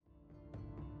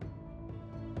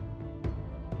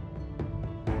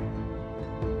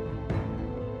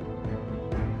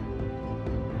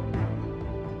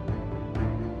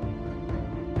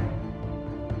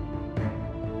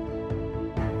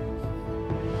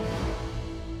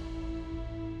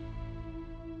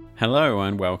Hello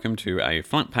and welcome to a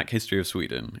Flat Pack History of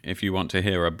Sweden. If you want to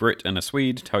hear a Brit and a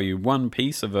Swede tell you one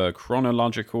piece of a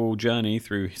chronological journey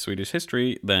through Swedish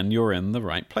history, then you're in the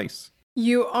right place.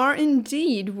 You are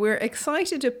indeed. We're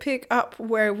excited to pick up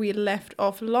where we left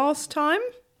off last time.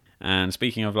 And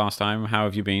speaking of last time, how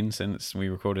have you been since we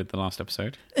recorded the last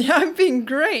episode? Yeah, I've been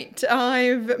great.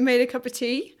 I've made a cup of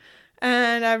tea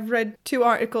and I've read 2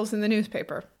 articles in the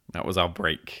newspaper. That was our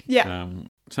break. Yeah.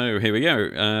 So here we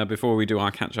go. Before we do our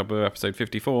catch-up of episode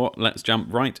 54, let's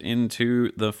jump right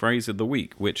into the phrase of the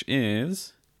week, which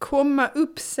is... Komma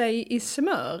upp sig I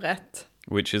smöret.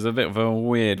 Which is a bit of a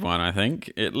weird one, I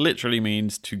think. It literally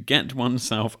means to get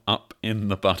oneself up in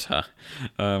the butter.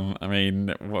 I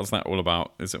mean, what's that all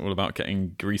about? Is it all about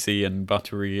getting greasy and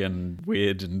buttery and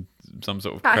weird and some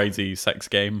sort of crazy sex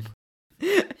game?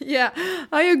 Yeah,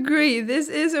 I agree. This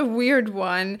is a weird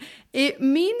one. It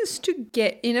means to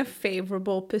get in a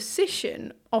favorable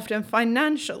position, often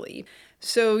financially.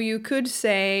 So you could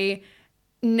say,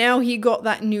 now he got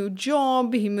that new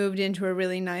job, he moved into a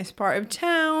really nice part of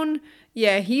town.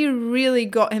 Yeah, he really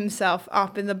got himself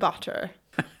up in the butter.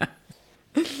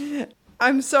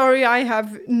 I'm sorry, I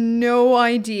have no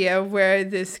idea where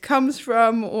this comes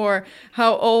from or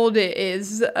how old it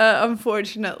is,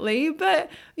 unfortunately, but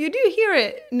you do hear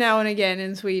it now and again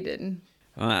in Sweden.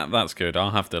 That's good. I'll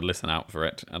have to listen out for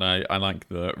it. And I like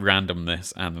the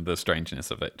randomness and the strangeness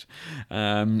of it.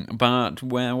 But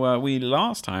where were we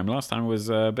last time? Last time was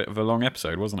a bit of a long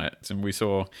episode, wasn't it? And we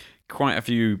saw quite a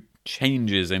few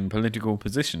changes in political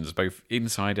positions, both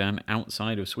inside and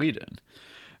outside of Sweden.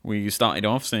 We started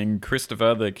off seeing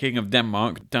Christopher, the King of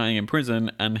Denmark, dying in prison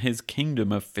and his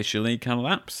kingdom officially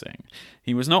collapsing.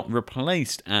 He was not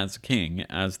replaced as king,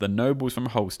 as the nobles from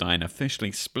Holstein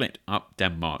officially split up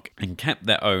Denmark and kept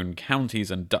their own counties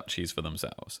and duchies for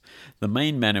themselves. The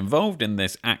main men involved in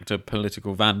this act of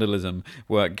political vandalism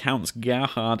were Counts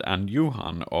Gerhard and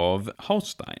Johan of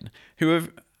Holstein, who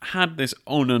have had this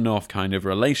on and off kind of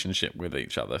relationship with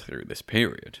each other through this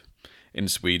period. In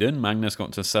Sweden, Magnus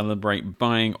got to celebrate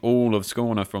buying all of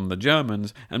Skåne from the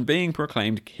Germans and being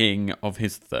proclaimed king of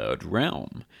his third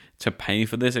realm. To pay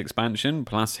for this expansion,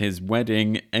 plus his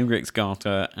wedding,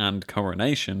 Eriksgata, and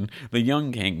coronation, the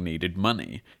young king needed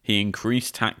money. He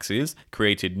increased taxes,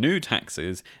 created new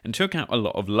taxes, and took out a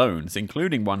lot of loans,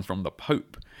 including one from the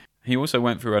Pope. He also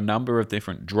went through a number of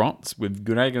different draughts, with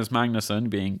Gregers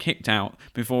Magnusson being kicked out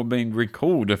before being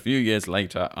recalled a few years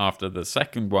later after the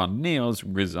second one, Niels,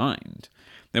 resigned.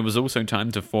 There was also time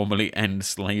to formally end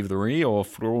slavery or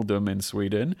thraldom in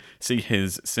Sweden, see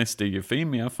his sister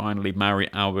Euphemia finally marry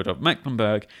Albert of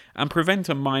Mecklenburg, and prevent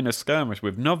a minor skirmish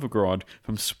with Novgorod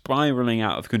from spiralling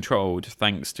out of control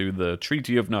thanks to the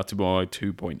Treaty of Göteborg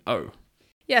 2.0.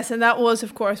 Yes, and that was,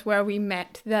 of course, where we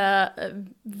met the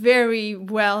very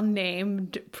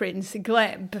well-named Prince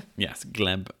Gleb. Yes,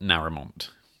 Gleb Naramont.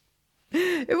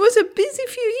 It was a busy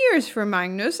few years for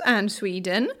Magnus and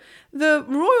Sweden. The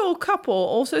royal couple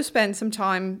also spent some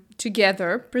time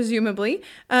together, presumably,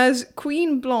 as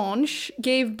Queen Blanche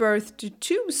gave birth to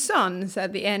 2 sons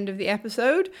at the end of the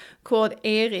episode, called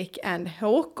Erik and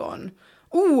Håkon.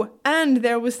 Oh, and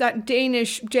there was that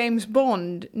Danish James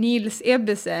Bond, Niels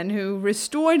Ebbesen, who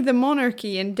restored the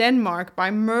monarchy in Denmark by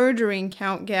murdering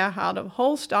Count Gerhard of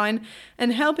Holstein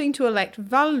and helping to elect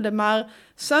Valdemar,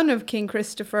 son of King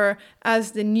Christopher,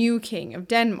 as the new king of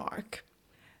Denmark.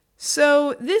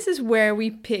 So this is where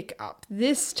we pick up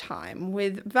this time,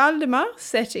 with Valdemar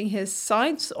setting his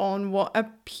sights on what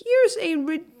appears a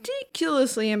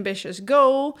ridiculously ambitious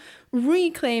goal,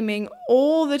 reclaiming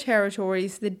all the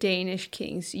territories the Danish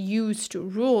kings used to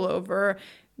rule over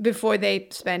before they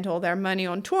spent all their money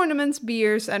on tournaments,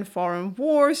 beers, and foreign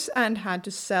wars and had to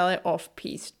sell it off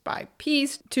piece by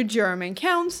piece to German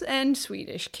counts and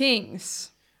Swedish kings.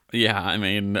 Yeah, I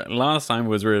mean, last time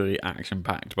was really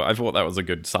action-packed, but I thought that was a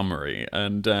good summary,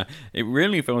 and it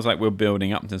really feels like we're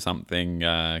building up to something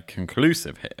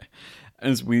conclusive here.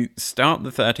 As we start the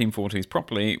 1340s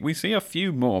properly, we see a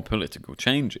few more political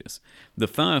changes. The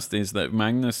first is that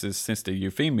Magnus' sister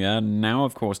Euphemia, now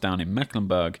of course down in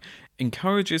Mecklenburg,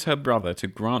 encourages her brother to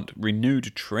grant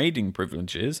renewed trading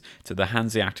privileges to the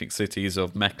Hanseatic cities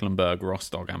of Mecklenburg,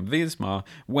 Rostock and Wismar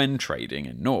when trading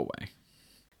in Norway.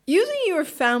 Using your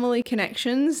family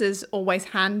connections is always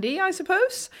handy, I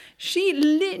suppose. She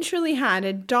literally had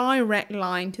a direct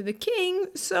line to the king,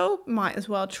 so might as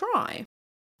well try.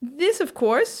 This, of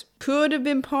course, could have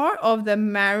been part of the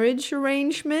marriage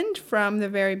arrangement from the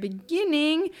very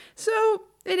beginning, so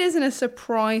it isn't a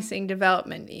surprising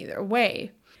development either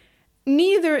way.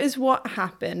 Neither is what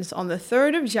happens on the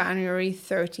 3rd of January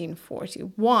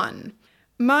 1341.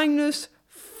 Magnus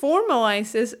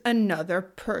formalizes another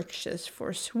purchase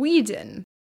for Sweden.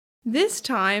 This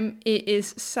time it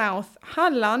is South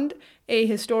Halland, a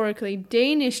historically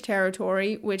Danish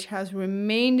territory which has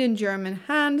remained in German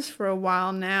hands for a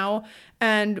while now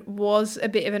and was a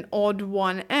bit of an odd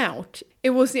one out. It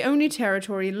was the only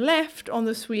territory left on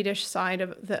the Swedish side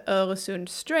of the Öresund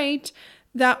Strait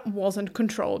that wasn't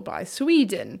controlled by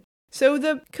Sweden. So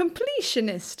the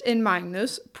completionist in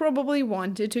Magnus probably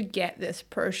wanted to get this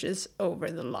purchase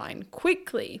over the line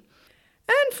quickly.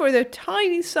 And for the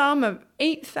tiny sum of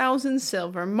 8,000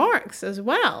 silver marks as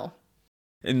well.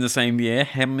 In the same year,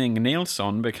 Hemming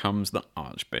Nilsson becomes the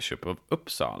Archbishop of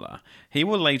Uppsala. He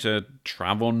will later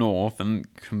travel north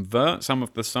and convert some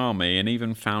of the Sami and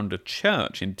even found a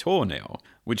church in Tornio,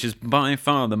 which is by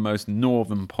far the most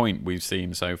northern point we've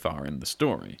seen so far in the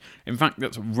story. In fact,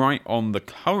 that's right on the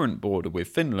current border with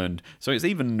Finland, so it's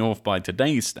even north by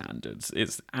today's standards.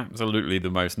 It's absolutely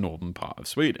the most northern part of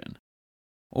Sweden.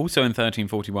 Also in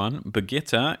 1341,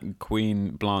 Birgitta,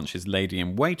 Queen Blanche's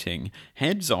lady-in-waiting,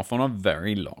 heads off on a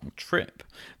very long trip.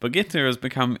 Birgitta has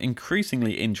become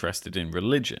increasingly interested in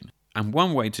religion, and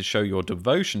one way to show your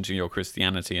devotion to your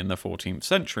Christianity in the 14th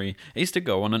century is to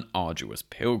go on an arduous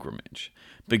pilgrimage.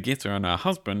 Birgitta and her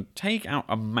husband take out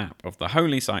a map of the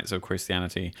holy sites of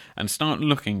Christianity and start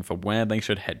looking for where they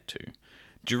should head to.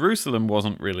 Jerusalem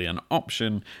wasn't really an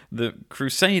option. The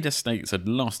Crusader states had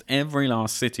lost every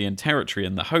last city and territory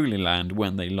in the Holy Land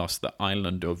when they lost the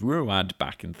island of Ruad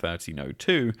back in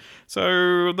 1302,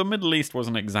 so the Middle East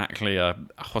wasn't exactly a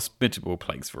hospitable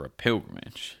place for a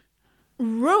pilgrimage.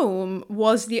 Rome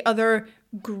was the other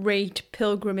great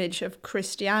pilgrimage of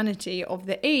Christianity of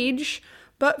the age,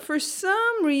 but for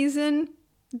some reason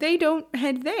they don't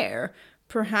head there.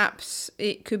 Perhaps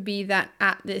it could be that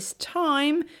at this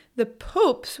time, the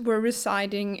popes were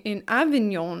residing in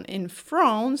Avignon in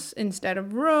France instead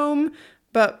of Rome,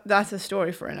 but that's a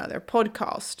story for another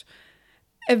podcast.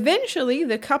 Eventually,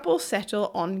 the couple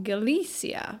settle on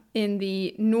Galicia in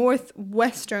the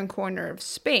northwestern corner of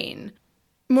Spain.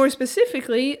 More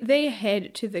specifically, they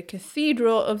head to the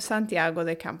Cathedral of Santiago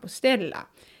de Compostela,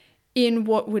 in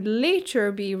what would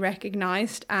later be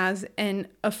recognized as an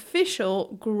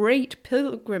official great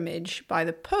pilgrimage by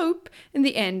the Pope in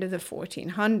the end of the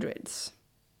 1400s.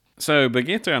 So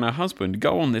Birgitta and her husband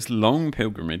go on this long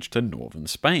pilgrimage to northern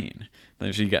Spain.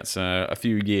 Then she gets a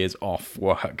few years off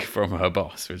work from her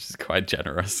boss, which is quite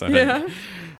generous. Yeah.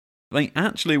 They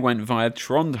actually went via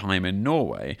Trondheim in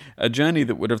Norway, a journey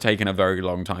that would have taken a very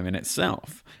long time in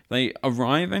itself. They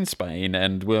arrive in Spain,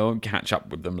 and we'll catch up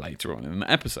with them later on in the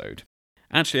episode.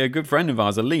 Actually, a good friend of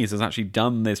ours, Elise, has actually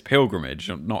done this pilgrimage,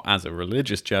 not as a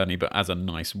religious journey, but as a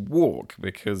nice walk,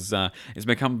 because it's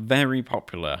become very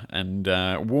popular, and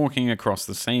walking across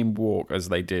the same walk as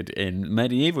they did in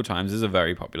medieval times is a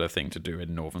very popular thing to do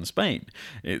in northern Spain.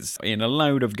 It's in a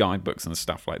load of guidebooks and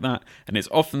stuff like that, and it's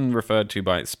often referred to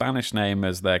by its Spanish name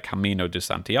as the Camino de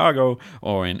Santiago,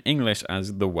 or in English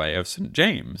as the Way of St.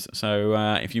 James. So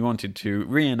if you wanted to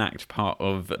reenact part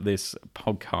of this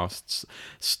podcast's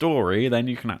story, then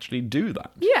you can actually do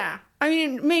that. Yeah. I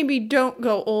mean, maybe don't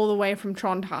go all the way from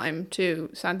Trondheim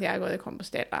to Santiago de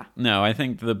Compostela. No, I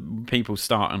think the people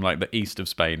start in like the east of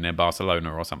Spain near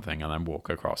Barcelona or something and then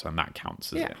walk across, and that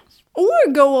counts as it. Or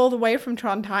go all the way from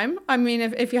Trondheim. I mean,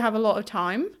 if you have a lot of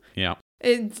time. Yeah.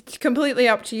 It's completely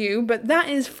up to you, but that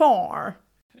is far.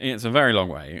 It's a very long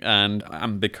way, and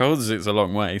because it's a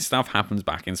long way, stuff happens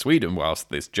back in Sweden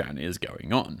whilst this journey is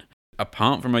going on.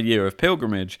 Apart from a year of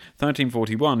pilgrimage,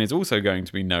 1341 is also going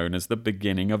to be known as the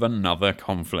beginning of another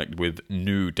conflict with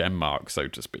New Denmark, so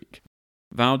to speak.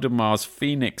 Valdemar's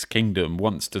Phoenix Kingdom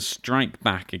wants to strike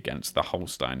back against the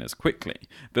Holsteiners quickly,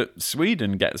 but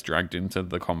Sweden gets dragged into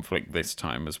the conflict this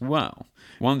time as well.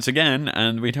 Once again,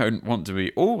 and we don't want to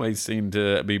be always seen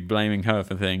to be blaming her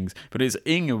for things, but it's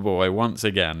Ingeborg once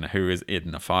again who is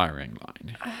in the firing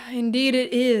line. Indeed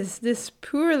it is, this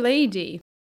poor lady.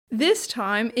 This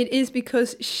time, it is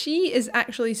because she is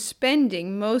actually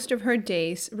spending most of her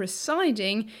days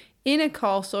residing in a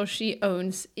castle she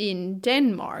owns in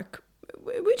Denmark,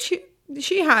 which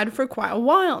she had for quite a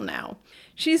while now.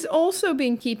 She's also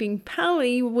been keeping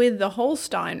pally with the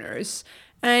Holsteiners,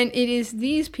 and it is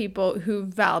these people who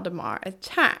Valdemar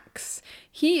attacks.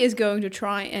 He is going to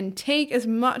try and take as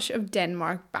much of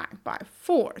Denmark back by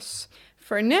force.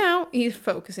 For now, he's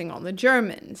focusing on the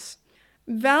Germans.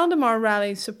 Valdemar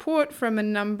rallies support from a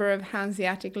number of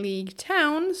Hanseatic League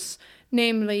towns,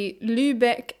 namely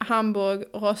Lübeck, Hamburg,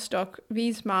 Rostock,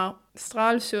 Wismar,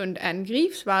 Stralsund and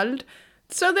Greifswald,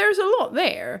 So there's a lot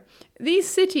there. These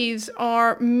cities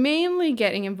are mainly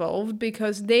getting involved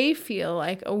because they feel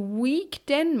like a weak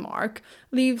Denmark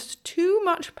leaves too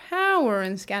much power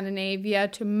in Scandinavia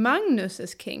to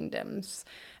Magnus's kingdoms.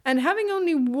 And having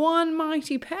only one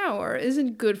mighty power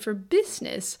isn't good for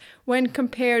business when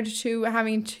compared to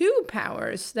having two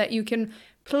powers that you can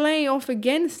play off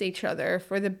against each other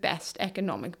for the best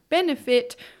economic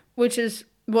benefit, which is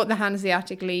what the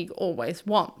Hanseatic League always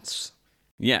wants.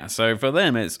 Yeah, so for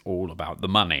them it's all about the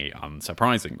money,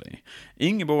 unsurprisingly.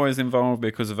 Ingeborg is involved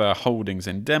because of her holdings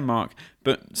in Denmark,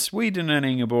 but Sweden and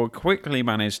Ingeborg quickly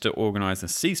managed to organise a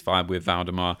ceasefire with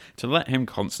Valdemar to let him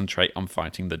concentrate on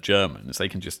fighting the Germans. They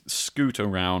can just scoot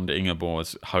around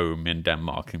Ingeborg's home in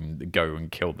Denmark and go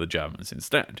and kill the Germans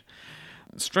instead.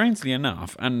 Strangely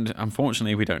enough, and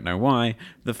unfortunately we don't know why,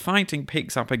 the fighting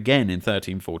picks up again in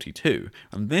 1342,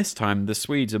 and this time the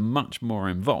Swedes are much more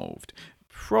involved.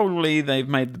 Probably they've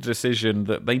made the decision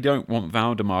that they don't want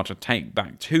Valdemar to take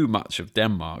back too much of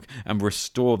Denmark and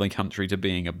restore the country to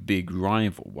being a big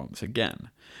rival once again.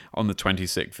 On the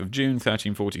 26th of June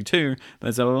 1342,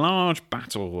 there's a large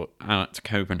battle at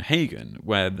Copenhagen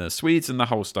where the Swedes and the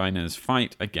Holsteiners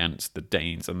fight against the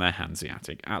Danes and their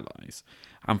Hanseatic allies.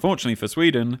 Unfortunately for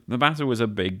Sweden, the battle was a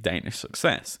big Danish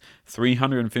success.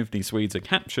 350 Swedes are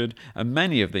captured, and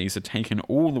many of these are taken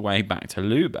all the way back to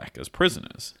Lübeck as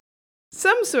prisoners.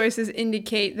 Some sources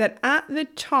indicate that at the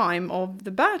time of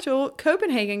the battle,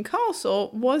 Copenhagen Castle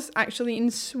was actually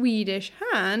in Swedish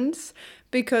hands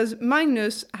because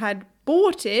Magnus had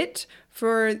bought it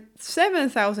for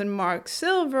 7,000 marks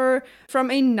silver from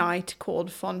a knight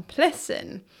called von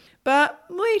Plessen. But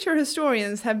later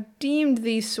historians have deemed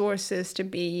these sources to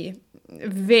be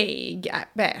vague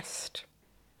at best.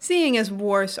 Seeing as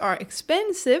wars are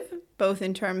expensive, both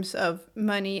in terms of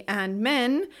money and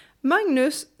men,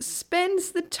 Magnus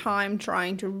spends the time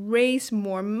trying to raise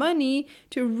more money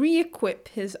to re-equip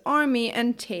his army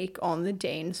and take on the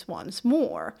Danes once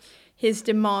more. His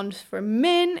demands for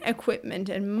men, equipment,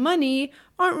 and money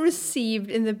aren't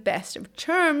received in the best of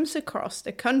terms across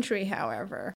the country,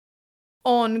 however.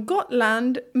 On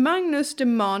Gotland, Magnus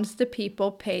demands the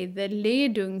people pay the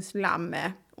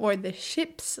ledungslamme, or the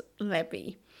ship's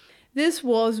levy. This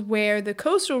was where the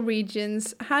coastal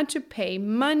regions had to pay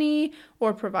money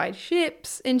or provide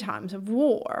ships in times of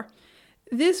war.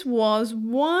 This was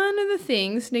one of the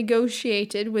things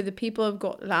negotiated with the people of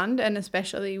Gotland, and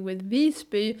especially with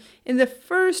Visby, in the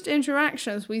first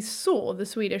interactions we saw the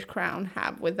Swedish crown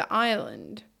have with the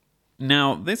island.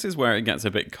 Now, this is where it gets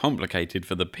a bit complicated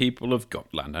for the people of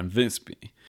Gotland and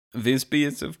Visby. Visby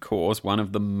is, of course, one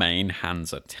of the main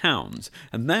Hansa towns,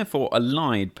 and therefore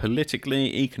allied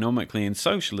politically, economically, and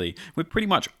socially with pretty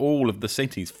much all of the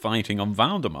cities fighting on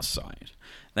Valdemar's side.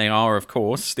 They are, of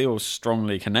course, still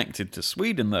strongly connected to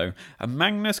Sweden, though, and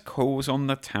Magnus calls on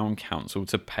the town council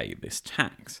to pay this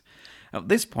tax. At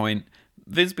this point,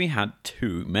 Visby had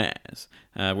two mayors,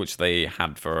 which they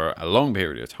had for a long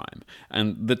period of time,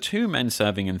 and the two men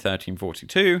serving in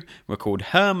 1342 were called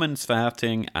Herman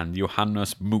Sverting and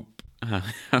Johannes Moop.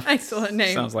 Excellent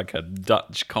name. Sounds like a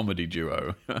Dutch comedy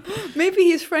duo. Maybe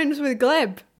he's friends with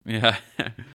Gleb. Yeah.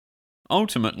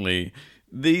 Ultimately,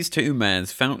 these two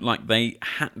mayors felt like they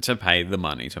had to pay the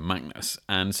money to Magnus,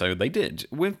 and so they did,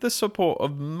 with the support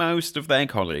of most of their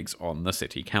colleagues on the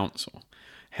city council.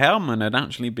 Herman had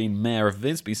actually been mayor of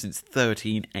Visby since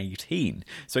 1318,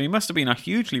 so he must have been a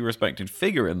hugely respected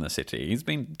figure in the city. He's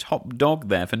been top dog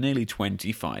there for nearly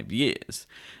 25 years.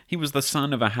 He was the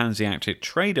son of a Hanseatic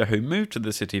trader who moved to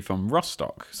the city from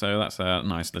Rostock, so that's a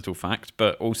nice little fact,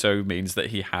 but also means that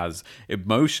he has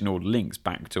emotional links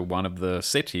back to one of the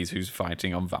cities who's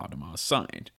fighting on Valdemar's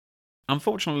side.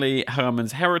 Unfortunately,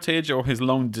 Herman's heritage or his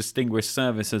long distinguished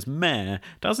service as mayor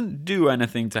doesn't do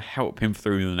anything to help him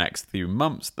through the next few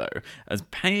months, though, as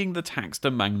paying the tax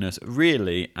to Magnus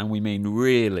really, and we mean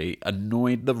really,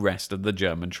 annoyed the rest of the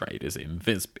German traders in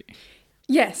Visby.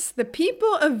 Yes, the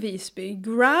people of Visby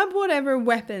grab whatever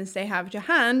weapons they have to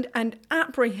hand and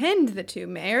apprehend the two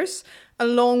mayors,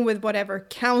 along with whatever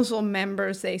council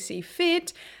members they see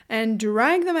fit, and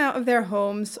drag them out of their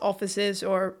homes, offices,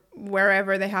 or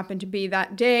wherever they happen to be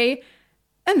that day,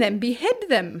 and then behead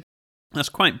them. That's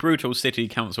quite brutal city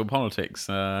council politics,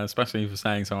 especially for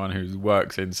saying someone who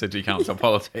works in city council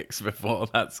politics before.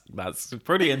 That's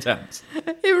pretty intense.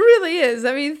 It really is.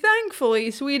 I mean, thankfully,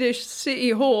 Swedish city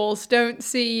halls don't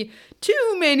see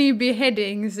too many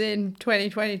beheadings in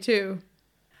 2022.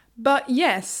 But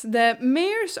yes, the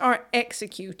mayors are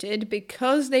executed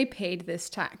because they paid this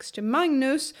tax to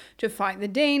Magnus to fight the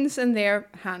Danes and their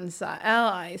Hansa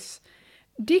allies.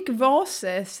 Dick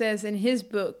Vase says in his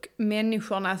book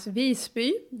Människornas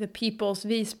Visby, The People's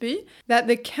Visby, that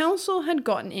the council had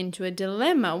gotten into a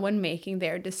dilemma when making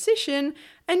their decision,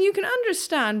 and you can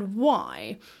understand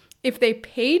why. If they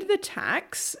paid the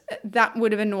tax, that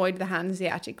would have annoyed the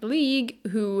Hanseatic League,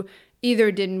 who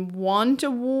either didn't want a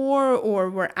war or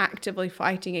were actively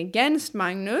fighting against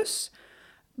Magnus.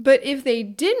 But if they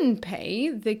didn't pay,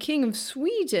 the King of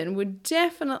Sweden would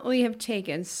definitely have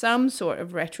taken some sort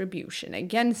of retribution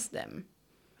against them.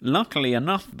 Luckily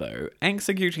enough, though,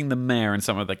 executing the mayor and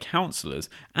some of the councillors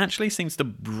actually seems to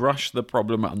brush the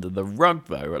problem under the rug,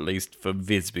 though, at least for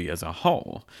Visby as a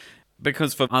whole.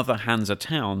 Because for other Hansa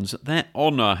towns, their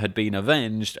honour had been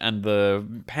avenged and the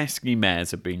pesky mayors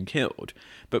had been killed.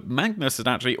 But Magnus had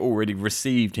actually already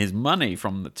received his money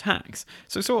from the tax,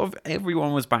 so sort of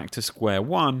everyone was back to square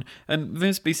one, and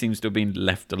Visby seems to have been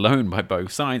left alone by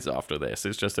both sides after this.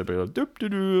 It's just a bit of,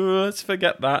 let's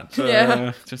forget that,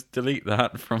 just delete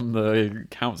that from the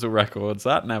council records,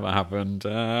 that never happened,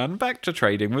 and back to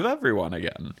trading with everyone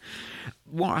again.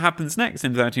 What happens next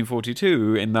in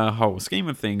 1342 in the whole scheme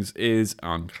of things is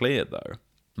unclear, though.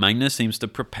 Magnus seems to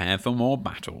prepare for more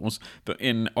battles, but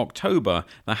in October,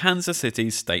 the Hansa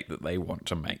cities state that they want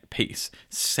to make peace,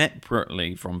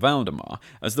 separately from Valdemar,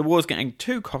 as the war's getting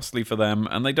too costly for them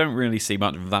and they don't really see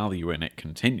much value in it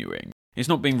continuing. It's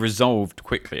not being resolved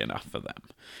quickly enough for them.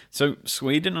 So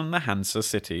Sweden and the Hansa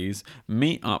cities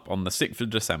meet up on the 6th of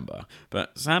December,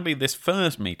 but sadly this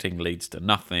first meeting leads to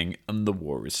nothing and the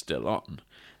war is still on.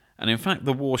 And in fact,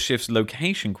 the war shifts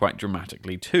location quite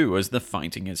dramatically too, as the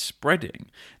fighting is spreading.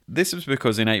 This is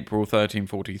because in April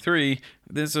 1343,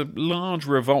 there's a large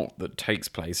revolt that takes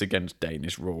place against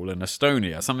Danish rule in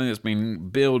Estonia, something that's been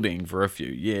building for a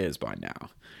few years by now.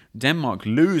 Denmark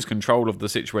lose control of the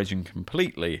situation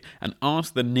completely and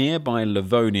ask the nearby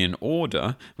Livonian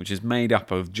Order, which is made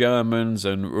up of Germans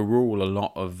and rule a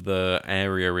lot of the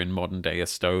area in modern-day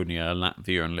Estonia,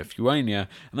 Latvia and Lithuania,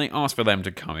 and they ask for them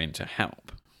to come in to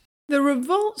help. The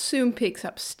revolt soon picks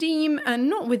up steam, and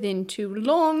not within too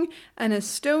long, an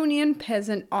Estonian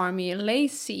peasant army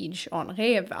lays siege on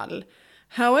Reval.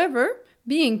 However,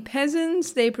 being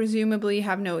peasants, they presumably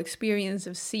have no experience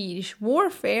of siege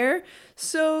warfare,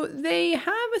 so they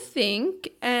have a think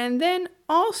and then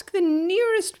ask the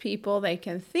nearest people they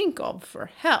can think of for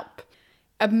help.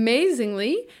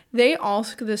 Amazingly, they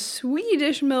ask the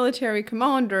Swedish military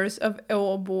commanders of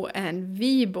Åbo and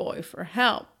Viborg for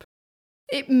help.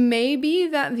 It may be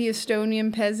that the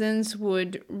Estonian peasants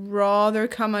would rather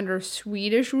come under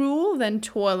Swedish rule than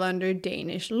toil under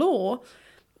Danish law.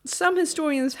 Some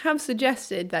historians have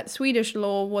suggested that Swedish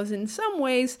law was in some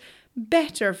ways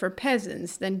better for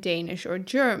peasants than Danish or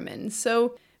German,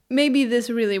 so maybe this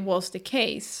really was the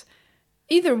case.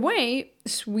 Either way,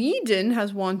 Sweden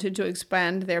has wanted to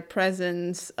expand their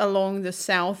presence along the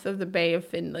south of the Bay of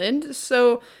Finland,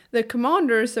 so the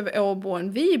commanders of Åbo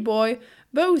and Viborg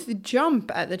both jump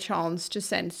at the chance to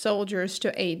send soldiers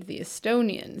to aid the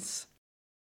Estonians.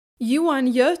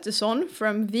 Johan Göteson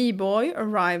from Viborg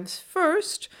arrives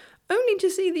first, only to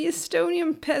see the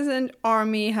Estonian peasant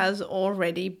army has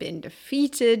already been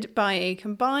defeated by a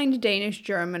combined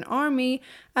Danish-German army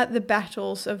at the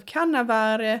battles of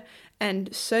Cannavare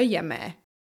and Söjamäe.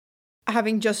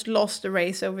 Having just lost the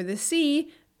race over the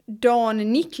sea, Dan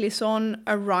Niklisson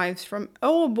arrives from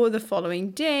Åbo the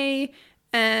following day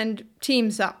and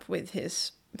teams up with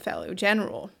his fellow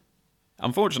general.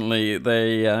 Unfortunately,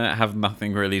 they have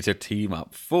nothing really to team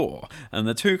up for, and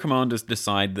the two commanders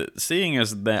decide that seeing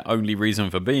as their only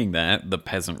reason for being there, the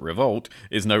peasant revolt,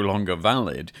 is no longer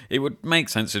valid, it would make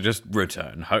sense to just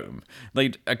return home.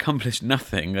 They'd accomplished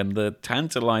nothing, and the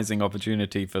tantalizing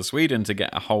opportunity for Sweden to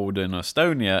get a hold in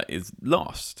Estonia is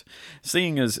lost.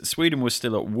 Seeing as Sweden was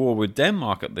still at war with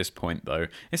Denmark at this point, though,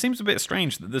 it seems a bit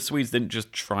strange that the Swedes didn't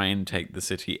just try and take the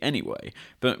city anyway,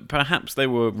 but perhaps they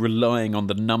were relying on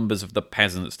the numbers of the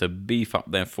peasants to beef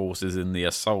up their forces in the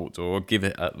assault or give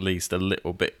it at least a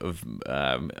little bit of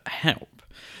help.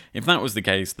 If that was the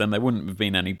case, then there wouldn't have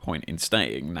been any point in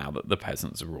staying now that the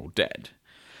peasants are all dead.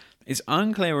 It's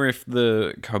unclear if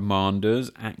the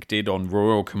commanders acted on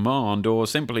royal command or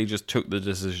simply just took the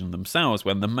decision themselves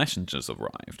when the messengers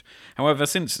arrived. However,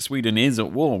 since Sweden is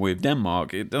at war with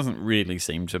Denmark, it doesn't really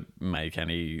seem to make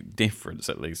any difference,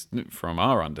 at least from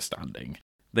our understanding.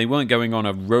 They weren't going on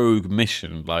a rogue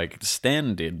mission like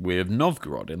Sten did with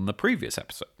Novgorod in the previous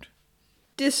episode.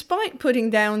 Despite putting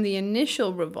down the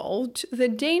initial revolt, the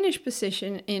Danish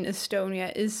position in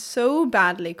Estonia is so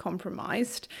badly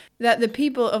compromised that the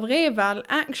people of Reval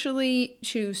actually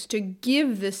choose to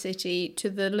give the city to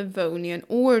the Livonian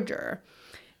Order.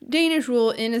 Danish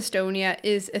rule in Estonia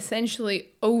is essentially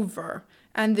over,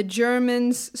 and the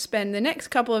Germans spend the next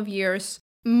couple of years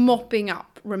mopping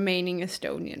up remaining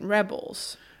Estonian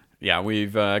rebels. Yeah,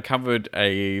 we've covered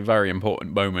a very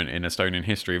important moment in Estonian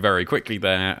history very quickly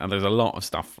there, and there's a lot of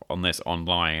stuff on this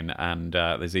online, and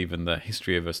there's even the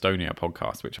History of Estonia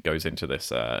podcast, which goes into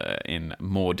this in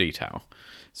more detail.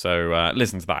 So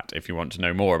listen to that if you want to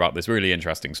know more about this really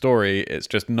interesting story. It's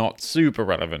just not super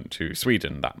relevant to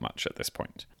Sweden that much at this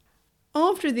point.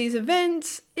 After these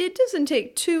events, it doesn't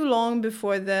take too long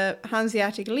before the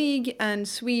Hanseatic League and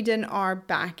Sweden are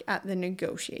back at the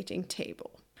negotiating table.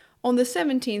 On the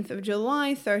 17th of July,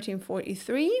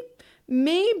 1343,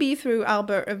 maybe through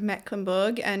Albert of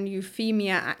Mecklenburg and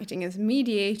Euphemia acting as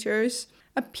mediators,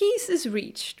 a peace is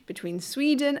reached between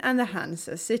Sweden and the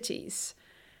Hansa cities.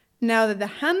 Now that the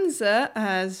Hansa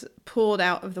has pulled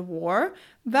out of the war,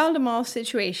 Valdemar's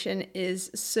situation is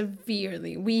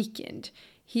severely weakened.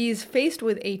 He is faced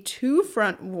with a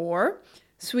two-front war,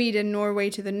 Sweden-Norway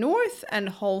to the north and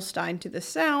Holstein to the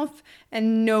south,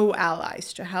 and no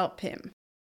allies to help him.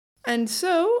 And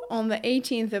so, on the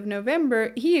 18th of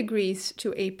November, he agrees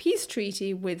to a peace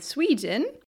treaty with Sweden.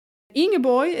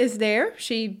 Ingeborg is there.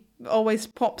 She always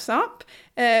pops up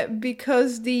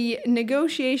because the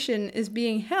negotiation is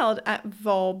being held at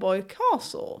Valborg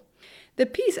Castle. The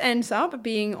peace ends up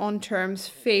being on terms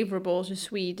favorable to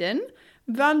Sweden.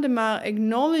 Valdemar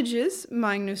acknowledges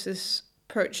Magnus's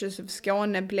purchase of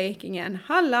Skåne, Blekinge and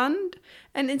Halland,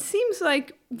 and it seems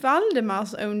like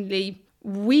Valdemar's only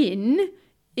win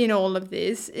in all of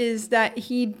this is that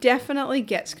he definitely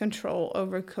gets control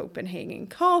over Copenhagen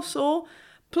Castle,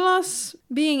 plus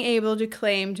being able to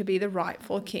claim to be the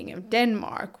rightful king of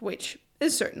Denmark, which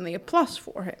is certainly a plus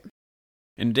for him.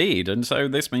 Indeed, and so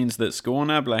this means that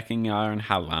Skåne, Blekinge and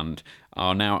Halland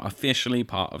are now officially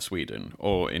part of Sweden,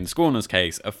 or in Skåne's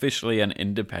case, officially an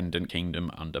independent kingdom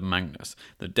under Magnus.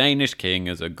 The Danish king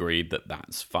has agreed that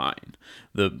that's fine.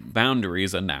 The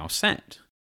boundaries are now set.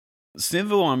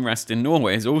 Civil unrest in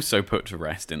Norway is also put to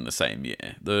rest in the same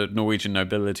year. The Norwegian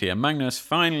nobility and Magnus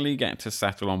finally get to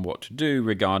settle on what to do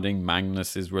regarding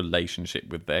Magnus's relationship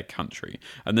with their country,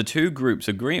 and the two groups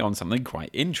agree on something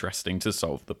quite interesting to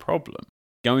solve the problem.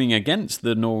 Going against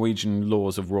the Norwegian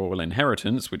laws of royal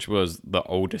inheritance, which was the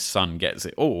oldest son gets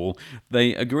it all,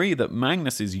 they agree that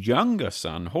Magnus's younger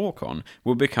son, Håkon,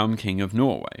 will become king of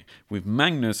Norway, with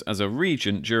Magnus as a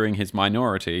regent during his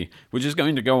minority, which is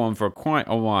going to go on for quite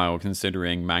a while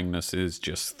considering Magnus is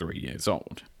just 3 years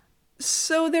old.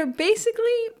 So they're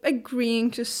basically agreeing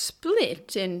to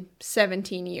split in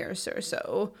 17 years or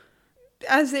so,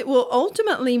 as it will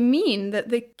ultimately mean that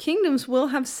the kingdoms will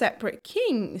have separate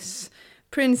kings.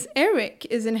 Prince Erik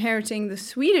is inheriting the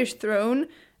Swedish throne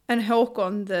and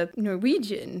Håkon the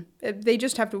Norwegian. They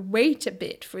just have to wait a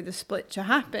bit for the split to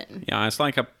happen. Yeah, it's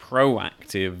like a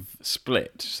proactive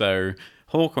split. So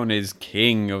Håkon is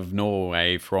king of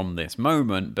Norway from this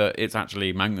moment, but it's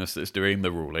actually Magnus that's doing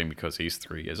the ruling because he's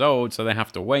 3 years old, so they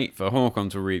have to wait for Håkon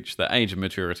to reach the age of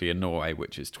maturity in Norway,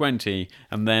 which is 20,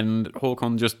 and then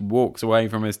Håkon just walks away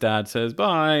from his dad, says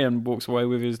bye, and walks away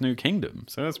with his new kingdom.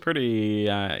 So that's pretty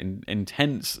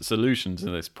intense solution to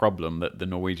this problem that the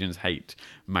Norwegians hate.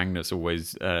 Magnus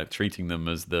always treating them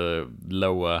as the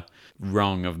lower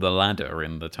rung of the ladder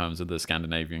in the terms of the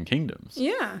Scandinavian kingdoms.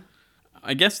 Yeah.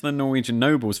 I guess the Norwegian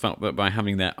nobles felt that by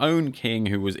having their own king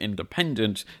who was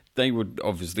independent, they would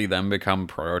obviously then become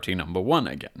priority number one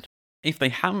again. If they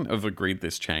hadn't have agreed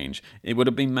this change, it would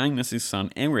have been Magnus' son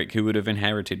Erik who would have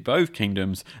inherited both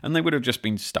kingdoms, and they would have just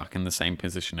been stuck in the same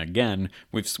position again,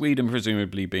 with Sweden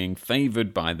presumably being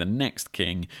favoured by the next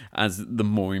king as the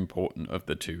more important of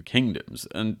the two kingdoms.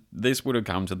 And this would have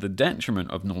come to the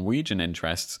detriment of Norwegian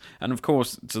interests, and of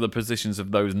course to the positions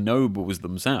of those nobles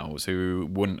themselves who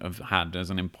wouldn't have had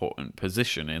as an important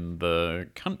position in the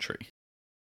country.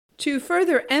 To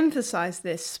further emphasize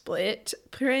this split,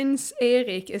 Prince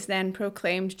Erik is then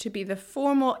proclaimed to be the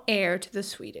formal heir to the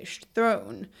Swedish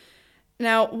throne.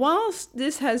 Now, whilst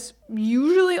this has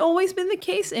usually always been the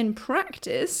case in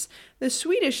practice, the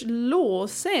Swedish law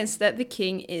says that the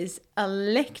king is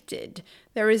elected.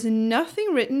 There is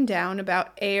nothing written down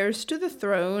about heirs to the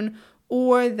throne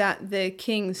or that the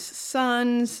king's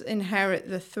sons inherit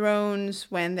the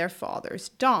thrones when their fathers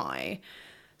die.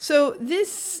 So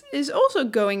this is also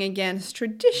going against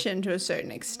tradition to a certain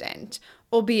extent,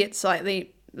 albeit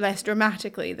slightly less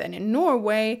dramatically than in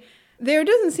Norway. There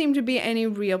doesn't seem to be any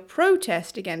real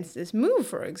protest against this move,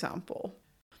 for example.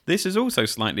 This is also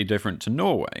slightly different to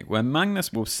Norway, where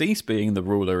Magnus will cease being the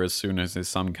ruler as soon as his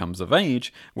son comes of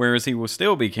age, whereas he will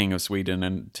still be king of Sweden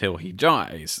until he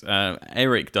dies.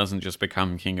 Erik doesn't just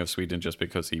become king of Sweden just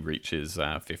because he reaches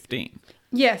 15.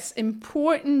 Yes,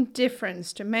 important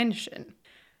difference to mention.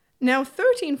 Now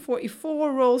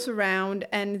 1344 rolls around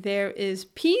and there is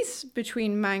peace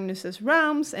between Magnus's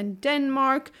realms and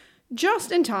Denmark,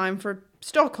 just in time for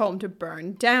Stockholm to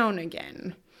burn down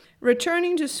again.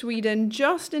 Returning to Sweden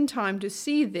just in time to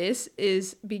see this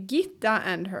is Birgitta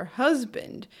and her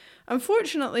husband.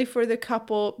 Unfortunately for the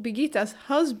couple, Birgitta's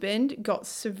husband got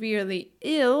severely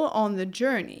ill on the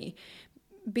journey.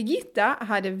 Birgitta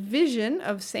had a vision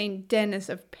of Saint Denis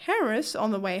of Paris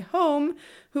on the way home,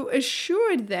 who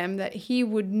assured them that he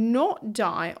would not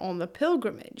die on the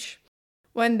pilgrimage.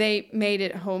 When they made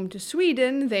it home to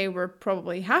Sweden, they were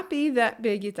probably happy that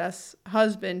Birgitta's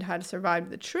husband had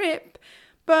survived the trip,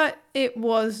 but it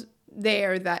was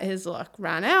there that his luck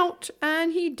ran out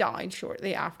and he died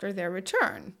shortly after their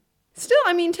return. Still,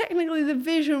 technically the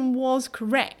vision was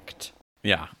correct.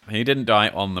 Yeah, he didn't die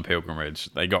on the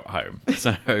pilgrimage. They got home.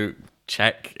 So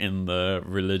check in the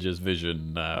religious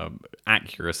vision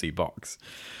accuracy box.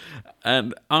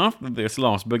 And after this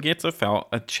loss, Birgitta felt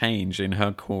a change in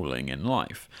her calling in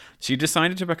life. She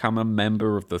decided to become a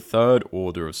member of the Third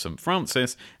Order of St.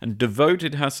 Francis and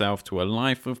devoted herself to a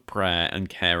life of prayer and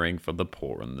caring for the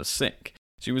poor and the sick.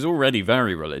 She was already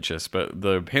very religious, but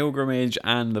the pilgrimage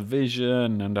and the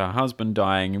vision and her husband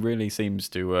dying really seems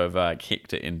to have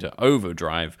kicked it into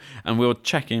overdrive, and we'll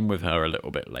check in with her a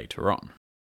little bit later on.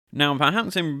 Now,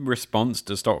 perhaps in response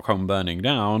to Stockholm burning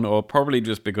down, or probably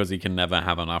just because he can never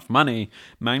have enough money,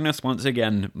 Magnus once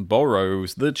again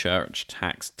borrows the church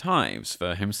tax tithes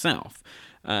for himself,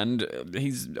 and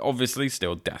he's obviously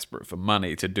still desperate for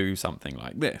money to do something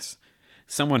like this.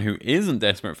 Someone who isn't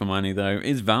desperate for money, though,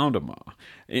 is Valdemar.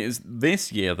 It is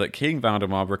this year that King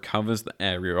Valdemar recovers the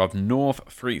area of North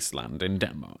Friesland in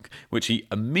Denmark, which he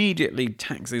immediately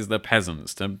taxes the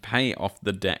peasants to pay off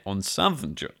the debt on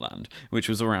southern Jutland, which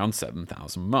was around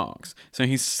 7,000 marks. So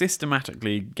he's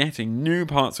systematically getting new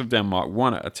parts of Denmark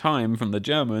one at a time from the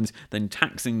Germans, then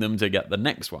taxing them to get the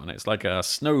next one. It's like a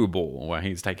snowball where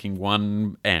he's taking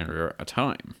one area at a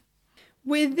time.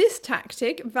 With this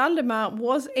tactic, Valdemar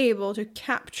was able to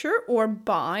capture or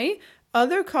buy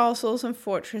other castles and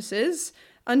fortresses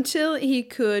until he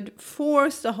could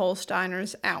force the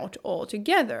Holsteiners out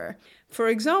altogether. For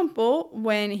example,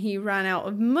 when he ran out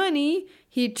of money,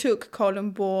 he took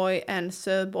Columboy and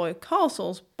Sölboy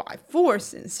castles by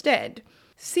force instead.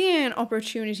 Seeing an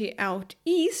opportunity out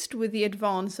east with the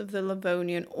advance of the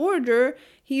Livonian Order,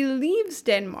 he leaves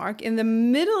Denmark in the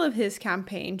middle of his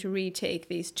campaign to retake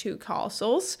these two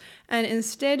castles and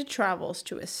instead travels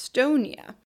to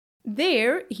Estonia.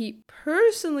 There, he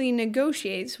personally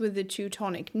negotiates with the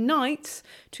Teutonic Knights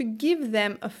to give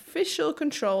them official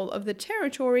control of the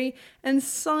territory and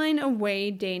sign away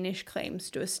Danish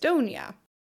claims to Estonia.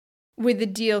 With the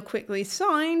deal quickly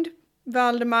signed,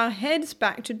 Valdemar heads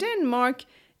back to Denmark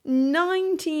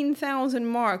 19,000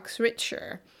 marks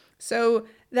richer. So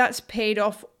that's paid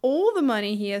off all the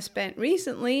money he has spent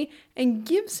recently and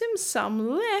gives him some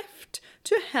left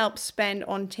to help spend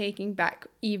on taking back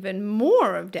even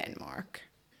more of Denmark.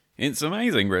 It's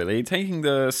amazing, really. Taking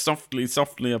the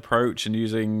softly approach and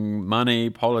using money,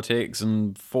 politics,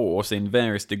 and force in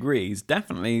various degrees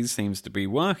definitely seems to be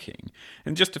working.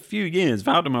 In just a few years,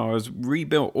 Valdemar has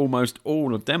rebuilt almost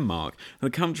all of Denmark,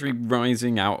 the country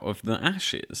rising out of the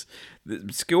ashes.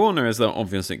 Skåne is the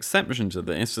obvious exception to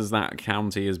this, as that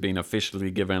county has been officially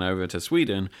given over to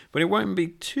Sweden, but it won't be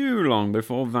too long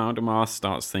before Valdemar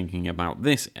starts thinking about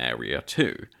this area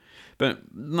too. But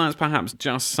that's perhaps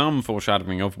just some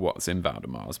foreshadowing of what's in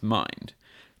Valdemar's mind.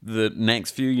 The next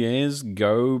few years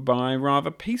go by rather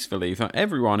peacefully for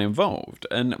everyone involved,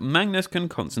 and Magnus can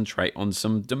concentrate on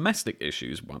some domestic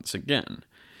issues once again.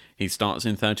 He starts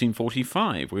in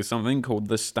 1345 with something called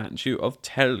the Statute of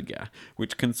Telge,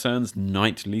 which concerns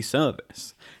knightly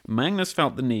service. Magnus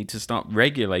felt the need to start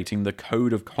regulating the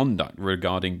code of conduct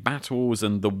regarding battles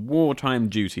and the wartime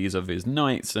duties of his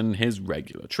knights and his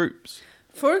regular troops.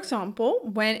 For example,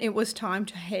 when it was time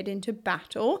to head into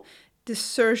battle,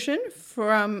 desertion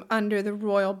from under the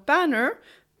royal banner,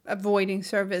 avoiding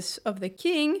service of the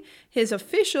king, his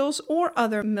officials, or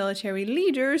other military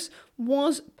leaders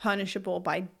was punishable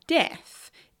by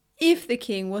death if the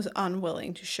king was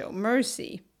unwilling to show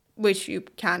mercy, which you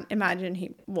can imagine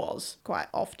he was quite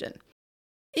often.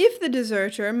 If the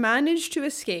deserter managed to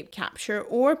escape capture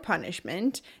or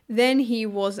punishment, then he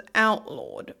was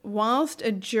outlawed, whilst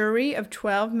a jury of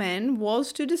 12 men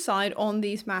was to decide on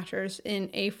these matters in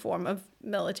a form of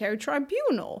military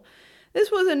tribunal. This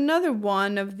was another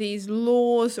one of these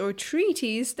laws or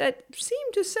treaties that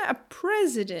seemed to set a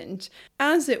precedent,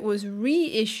 as it was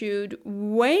reissued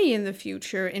way in the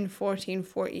future in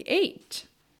 1448.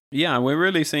 Yeah, we're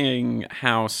really seeing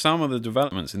how some of the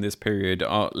developments in this period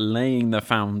are laying the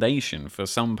foundation for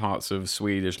some parts of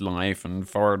Swedish life and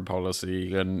foreign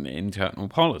policy and internal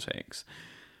politics.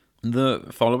 The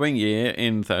following year,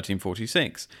 in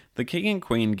 1346, the king and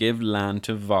queen give land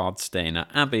to Vadstena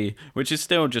Abbey, which is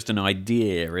still just an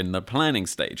idea in the planning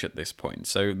stage at this point,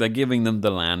 so they're giving them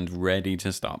the land ready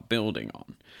to start building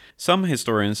on. Some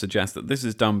historians suggest that this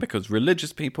is done because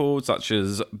religious people, such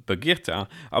as Birgitta,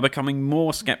 are becoming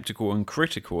more skeptical and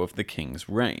critical of the king's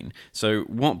reign, so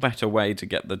what better way to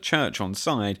get the church on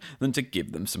side than to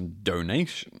give them some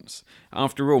donations?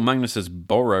 After all, Magnus has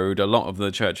borrowed a lot of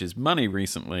the church's money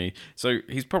recently, so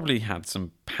he's probably had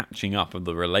some patching up of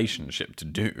the relationship to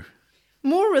do.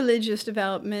 More religious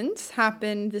developments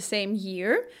happened the same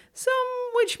year, some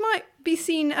which might be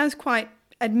seen as quite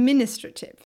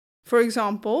administrative. For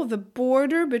example, the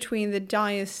border between the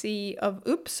Diocese of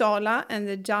Uppsala and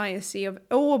the Diocese of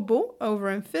Åbo over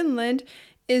in Finland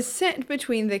is set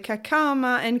between the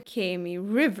Kakama and Kemi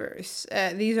rivers.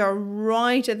 These are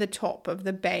right at the top of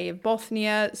the Bay of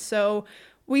Bothnia, so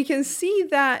we can see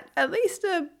that at least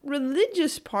the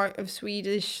religious part of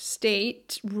Swedish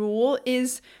state rule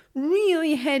is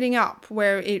really heading up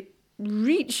where it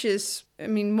reaches,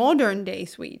 modern day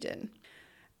Sweden.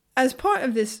 As part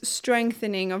of this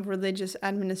strengthening of religious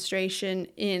administration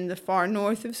in the far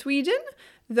north of Sweden,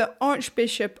 the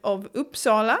Archbishop of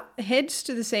Uppsala heads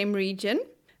to the same region.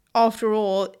 After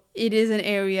all, it is an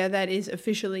area that is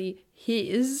officially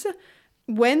his.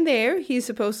 When there, he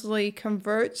supposedly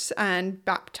converts and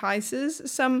baptizes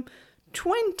some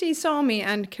 20 Sami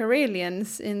and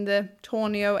Karelians in the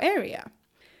Tornio area.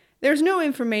 There's no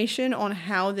information on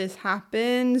how this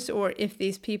happens or if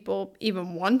these people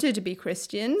even wanted to be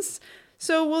Christians,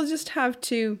 so we'll just have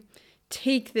to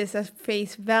take this as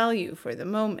face value for the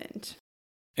moment.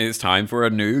 It's time for a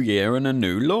new year and a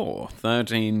new law.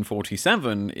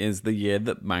 1347 is the year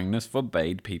that Magnus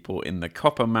forbade people in the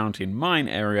Copper Mountain mine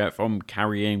area from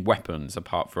carrying weapons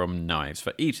apart from knives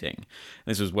for eating.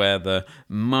 This was where the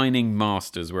mining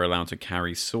masters were allowed to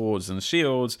carry swords and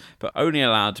shields, but only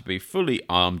allowed to be fully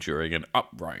armed during an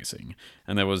uprising.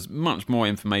 And there was much more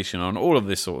information on all of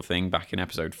this sort of thing back in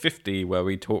episode 50, where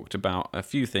we talked about a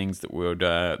few things that would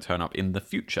turn up in the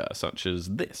future, such as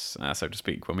this, so to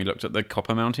speak, when we looked at the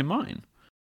Copper Mountain mine.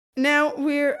 Now,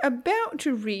 we're about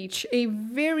to reach a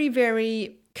very,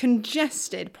 very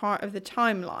congested part of the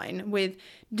timeline with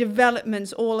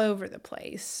developments all over the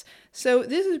place. So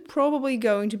this is probably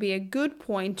going to be a good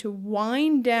point to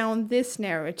wind down this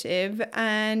narrative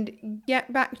and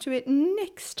get back to it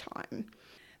next time.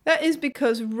 That is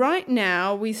because right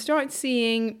now we start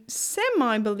seeing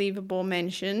semi-believable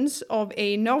mentions of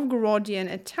a Novgorodian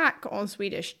attack on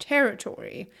Swedish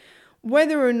territory.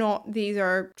 Whether or not these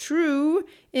are true,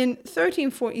 in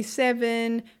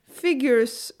 1347,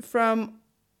 figures from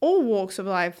all walks of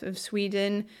life of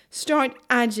Sweden start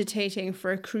agitating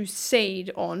for a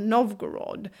crusade on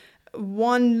Novgorod,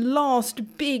 one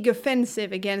last big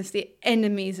offensive against the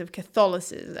enemies of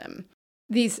Catholicism.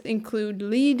 These include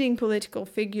leading political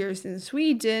figures in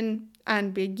Sweden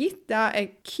and Birgitta,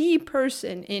 a key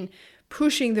person in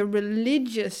pushing the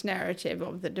religious narrative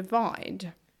of the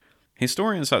divide.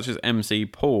 Historians such as M.C.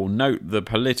 Paul note the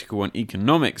political and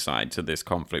economic side to this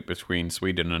conflict between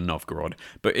Sweden and Novgorod,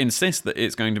 but insist that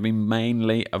it's going to be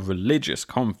mainly a religious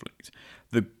conflict.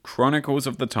 The chronicles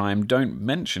of the time don't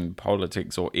mention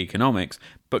politics or economics,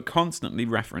 but constantly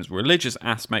reference religious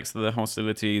aspects of the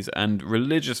hostilities and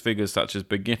religious figures such as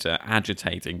Birgitta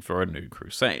agitating for a new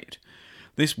crusade.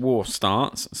 This war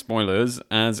starts, spoilers,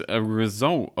 as a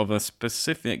result of a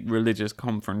specific religious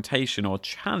confrontation or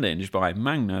challenge by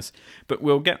Magnus, but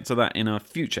we'll get to that in a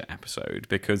future episode,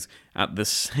 because at the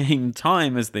same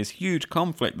time as this huge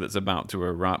conflict that's about to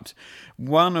erupt,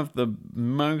 one of the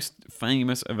most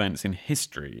famous events in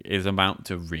history is about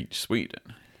to reach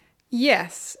Sweden.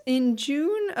 Yes, in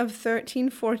June of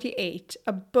 1348,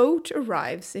 a boat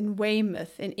arrives in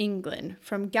Weymouth in England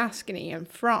from Gascony in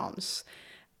France.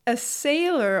 A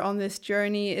sailor on this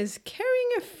journey is carrying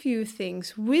a few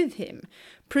things with him.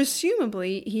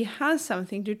 Presumably, he has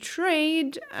something to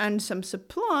trade and some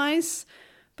supplies,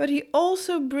 but he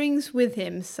also brings with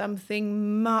him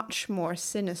something much more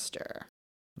sinister.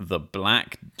 The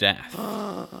Black Death.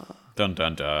 Dun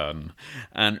dun dun.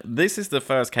 And this is the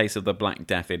first case of the Black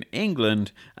Death in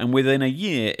England, and within a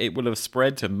year it will have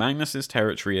spread to Magnus's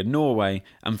territory in Norway,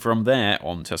 and from there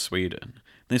on to Sweden.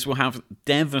 This will have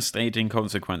devastating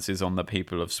consequences on the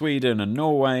people of Sweden and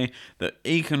Norway, the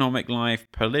economic life,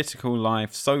 political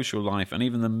life, social life, and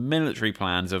even the military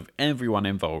plans of everyone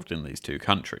involved in these two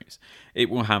countries. It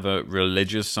will have a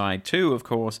religious side too, of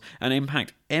course, and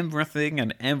impact everything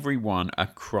and everyone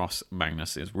across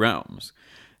Magnus's realms.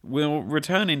 We'll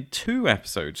return in 2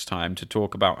 episodes' time to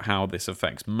talk about how this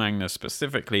affects Magnus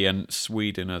specifically and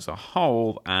Sweden as a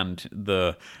whole and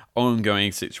the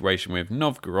ongoing situation with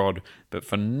Novgorod, but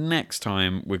for next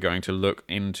time we're going to look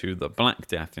into the Black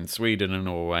Death in Sweden and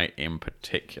Norway in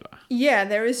particular. Yeah,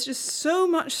 there is just so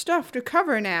much stuff to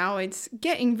cover now. It's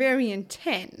getting very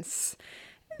intense.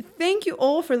 Thank you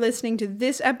all for listening to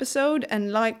this episode,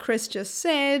 and like Chris just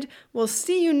said, we'll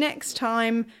see you next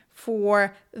time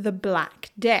for the Black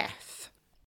Death.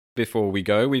 Before we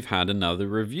go, we've had another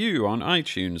review on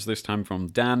iTunes, this time from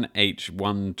Dan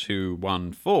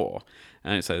H1214,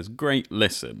 and it says, "Great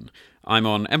listen. I'm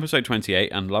on episode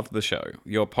 28 and love the show.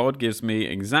 Your pod gives me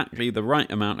exactly the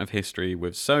right amount of history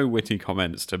with so witty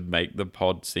comments to make the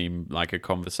pod seem like a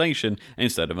conversation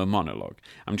instead of a monologue.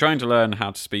 I'm trying to learn how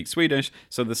to speak Swedish,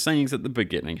 so the sayings at the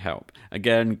beginning help.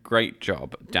 Again, great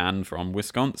job, Dan from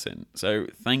Wisconsin." So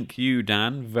thank you,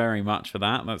 Dan, very much for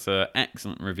that. That's an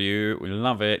excellent review. We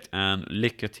love it, and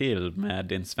lycka till med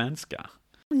din svenska.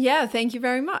 Yeah, thank you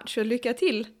very much, och lycka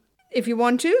till. If you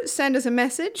want to, send us a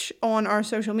message on our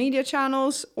social media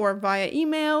channels or via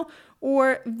email,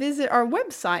 or visit our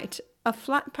website,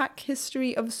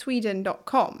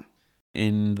 aflatpackhistoryofsweden.com.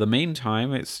 In the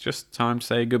meantime, it's just time to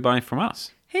say goodbye from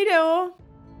us. Hej då!